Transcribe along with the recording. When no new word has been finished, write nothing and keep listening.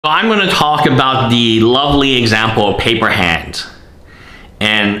So I'm going to talk about the lovely example of paper hands.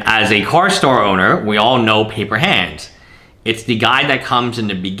 And as a card store owner, we all know paper hands. It's the guy that comes in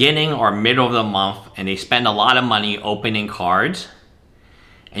the beginning or middle of the month and they spend a lot of money opening cards.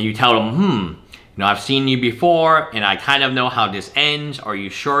 And you tell them, I've seen you before and I kind of know how this ends. Are you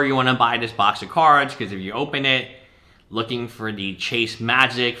sure you want to buy this box of cards? Because if you open it looking for the Chase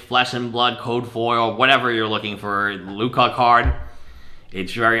Magic, Flesh and Blood, Code Foil, whatever you're looking for, Luca card,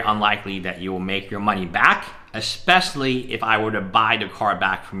 it's very unlikely that you will make your money back, especially if I were to buy the card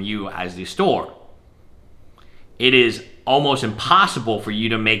back from you as the store. It is almost impossible for you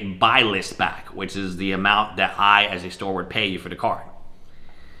to make buylist back, which is the amount that I as a store would pay you for the card.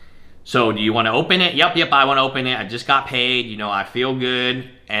 So do you want to open it? Yep, I want to open it. I just got paid, I feel good.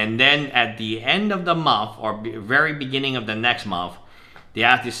 And then at the end of the month or very beginning of the next month, they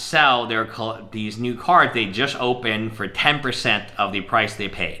have to sell these new cards they just opened for 10% of the price they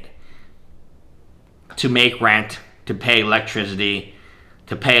paid to make rent, to pay electricity,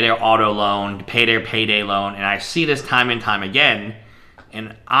 to pay their auto loan, to pay their payday loan. And I see this time and time again.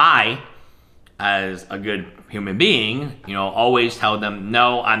 And I, as a good human being, always tell them,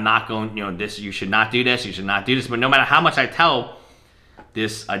 no, I'm not going, you should not do this, you should not do this. But no matter how much I tell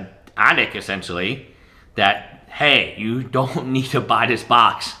this addict, essentially, that, hey, you don't need to buy this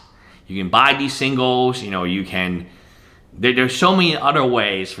box. You can buy these singles, you can, there's so many other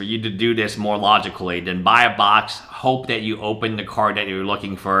ways for you to do this more logically than buy a box, hope that you open the card that you're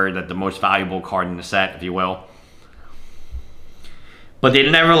looking for, that the most valuable card in the set, if you will. But they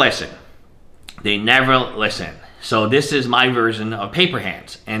never listen. They never listen. So this is my version of paper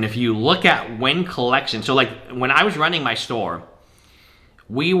hands. And if you look at when collection, so like when I was running my store,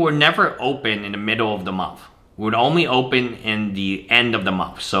 we were never open in the middle of the month. We would only open in the end of the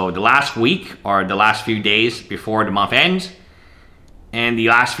month. So the last week or the last few days before the month ends, and the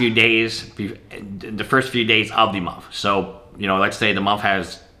last few days, the first few days of the month. So, let's say the month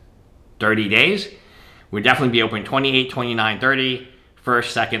has 30 days. We'd definitely be open 28, 29, 30,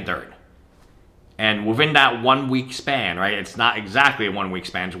 1st, 2nd, 3rd. And within that 1 week span, right? It's not exactly a 1 week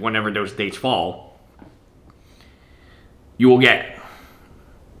span, it's whenever those dates fall, you will get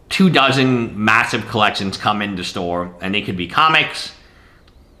 24 massive collections come into store, and they could be comics,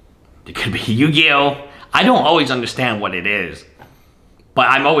 it could be Yu-Gi-Oh! I don't always understand what it is, but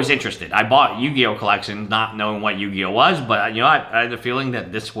I'm always interested. I bought Yu-Gi-Oh! Collections not knowing what Yu-Gi-Oh! Was, but I had a feeling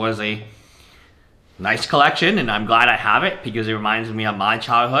that this was a nice collection, and I'm glad I have it because it reminds me of my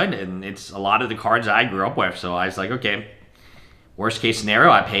childhood, and it's a lot of the cards I grew up with. So I was like, okay, worst case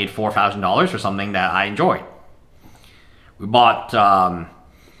scenario, I paid $4,000 for something that I enjoyed. We bought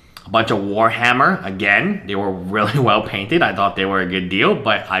a bunch of Warhammer. Again, they were really well painted. I thought they were a good deal,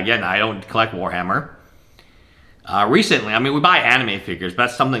 but again, I don't collect Warhammer. Recently, we buy anime figures, but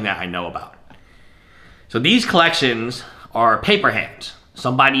that's something that I know about. So these collections are paper hands.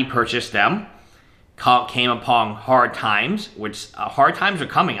 Somebody purchased them, came upon hard times, which hard times are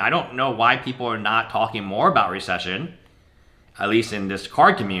coming. I don't know why people are not talking more about recession, at least in this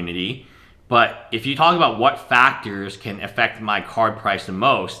card community. But if you talk about what factors can affect my card price the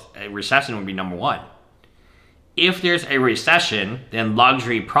most, a recession would be number one. If there's a recession, then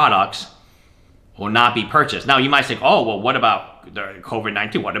luxury products will not be purchased. Now you might say, oh, well, what about the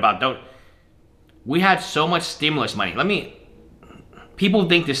COVID-19? What about those? We had so much stimulus money. People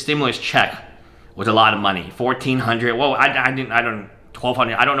think the stimulus check was a lot of money. $1,400. Well,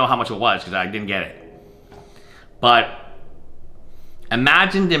 $1,200. I don't know how much it was because I didn't get it. But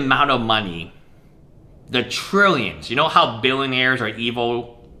imagine the amount of money, the trillions. You know how billionaires are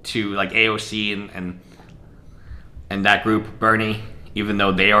evil to like AOC and that group, Bernie, even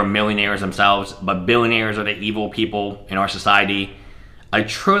though they are millionaires themselves, but billionaires are the evil people in our society. $1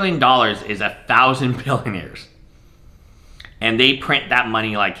 trillion is 1,000 billionaires. And they print that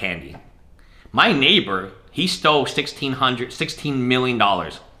money like candy. My neighbor, he stole $16 million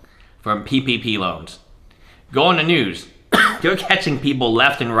from PPP loans. Go on the news. They're catching people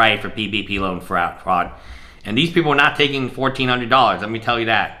left and right for PPP loan fraud. And these people are not taking $1,400, let me tell you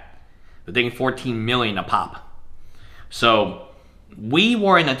that. They're taking $14 million a pop. So we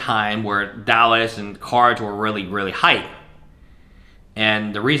were in a time where Dallas and cards were really, really hype.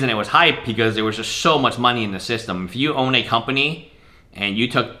 And the reason it was hype because there was just so much money in the system. If you own a company and you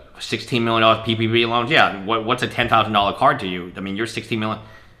took $16 million PPP loans, yeah, what's a $10,000 card to you? You're $16 million.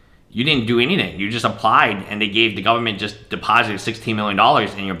 You didn't do anything. You just applied and they gave the government just deposited $16 million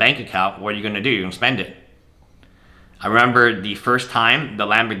in your bank account. What are you going to do? You're going to spend it. I remember the first time the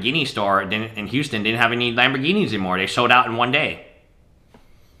Lamborghini store in Houston didn't have any Lamborghinis anymore. They sold out in one day.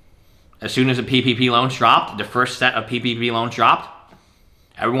 As soon as the PPP loans dropped, the first set of PPP loans dropped,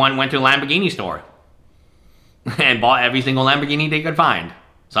 Everyone went to a Lamborghini store and bought every single Lamborghini they could find.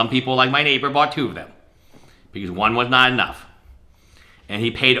 Some people, like my neighbor, bought 2 of them because one was not enough. And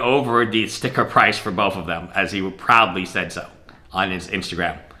he paid over the sticker price for both of them, as he proudly said so on his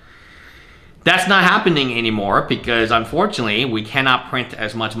Instagram. That's not happening anymore because, unfortunately, we cannot print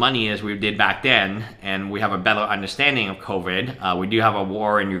as much money as we did back then, and we have a better understanding of COVID. We do have a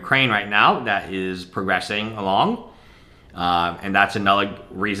war in Ukraine right now that is progressing along, and that's another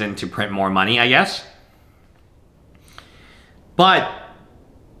reason to print more money, I guess. But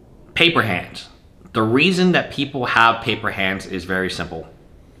paper hands. The reason that people have paper hands is very simple.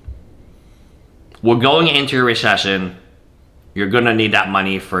 We're going into a recession. You're going to need that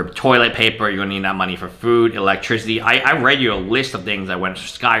money for toilet paper. You're going to need that money for food, electricity. I read you a list of things that went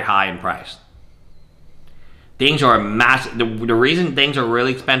sky high in price. Things are massive. The reason things are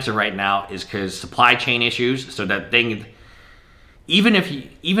really expensive right now is because supply chain issues. So that thing, even if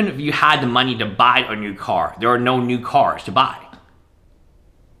you had the money to buy a new car, there are no new cars to buy.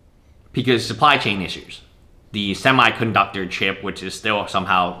 Because supply chain issues. The semiconductor chip, which is still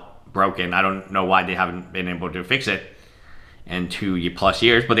somehow broken. I don't know why they haven't been able to fix it in 2+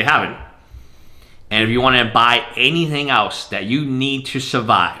 years, but they haven't. And if you want to buy anything else that you need to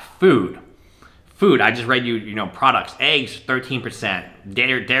survive, food, I just read you know, products, eggs, 13%,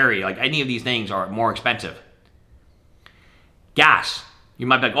 dairy, like any of these things are more expensive. Gas, you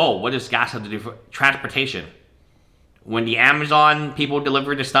might be like, oh, what does gas have to do for transportation? When the Amazon people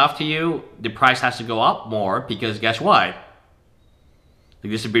deliver the stuff to you, the price has to go up more because guess what?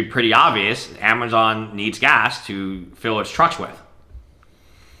 Like, this would be pretty obvious. Amazon needs gas to fill its trucks with.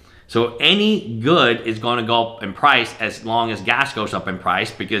 So any good is going to go up in price as long as gas goes up in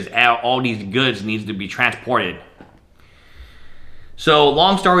price because all these goods needs to be transported. So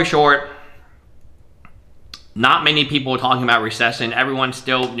long story short, not many people are talking about recession. Everyone's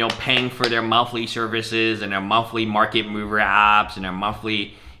still, you know, paying for their monthly services and their monthly market mover apps and their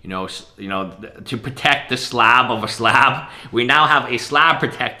monthly, you know, to protect the slab of a slab. We now have a slab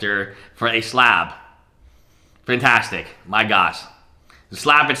protector for a slab. Fantastic, my gosh. The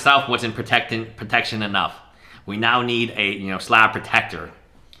slab itself wasn't protection enough. We now need a, you know, slab protector.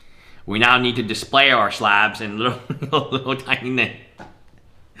 We now need to display our slabs in little tiny.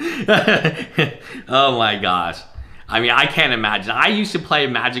 Oh my gosh. I mean, I can't imagine. I used to play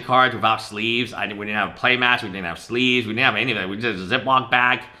Magic cards without sleeves. We didn't have play mats, we didn't have sleeves, we didn't have any of that. We just Ziploc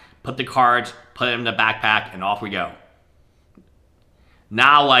bag, put the cards, put them in the backpack, and off we go.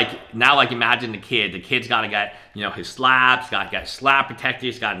 Now imagine the kid. The kid's got to get, you know, his slabs, got to get slab protector,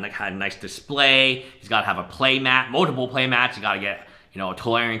 he's got to have a nice display, he's got to have a play mat, multiple play mats, he's got to get, you know, a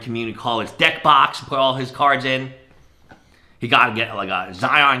Tolarian Community College deck box to put all his cards in. He got to get like a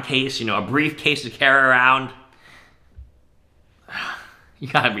Zion case, you know, a briefcase to carry around. You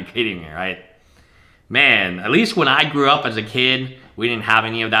gotta be kidding me, right? Man, at least when I grew up as a kid, we didn't have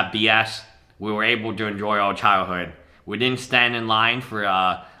any of that BS. We were able to enjoy our childhood. We didn't stand in line for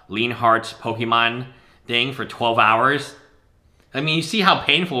Leonhardt's Pokemon thing for 12 hours. I mean, you see how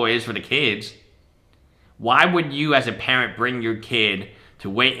painful it is for the kids. Why would you as a parent bring your kid to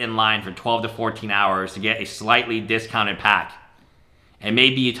wait in line for 12 to 14 hours to get a slightly discounted pack? And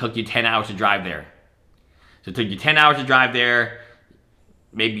maybe it took you 10 hours to drive there. So it took you 10 hours to drive there.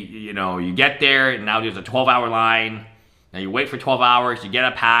 Maybe, you know, you get there and now there's a 12-hour line. Now you wait for 12 hours, you get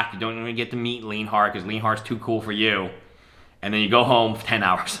a pack, you don't even get to meet Leonhardt because Leonhardt's too cool for you. And then you go home for 10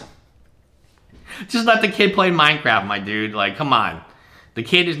 hours. Just let the kid play Minecraft, my dude. Like, come on. The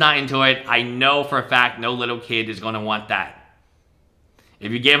kid is not into it. I know for a fact no little kid is going to want that.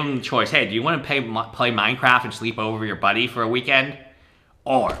 If you give them the choice, hey, do you want to play Minecraft and sleep over with your buddy for a weekend?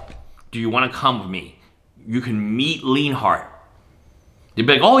 Or do you want to come with me? You can meet Leonhardt. They'd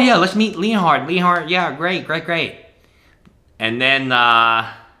be like, oh yeah, let's meet Leonhardt. Leonhardt, yeah, great. And then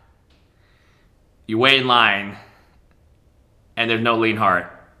you wait in line and there's no Leonhardt.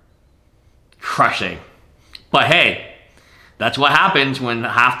 Crushing. But hey, that's what happens when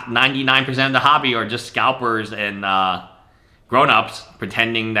 99% of the hobby are just scalpers and grown-ups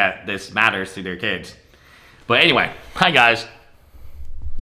pretending that this matters to their kids. But anyway, hi guys.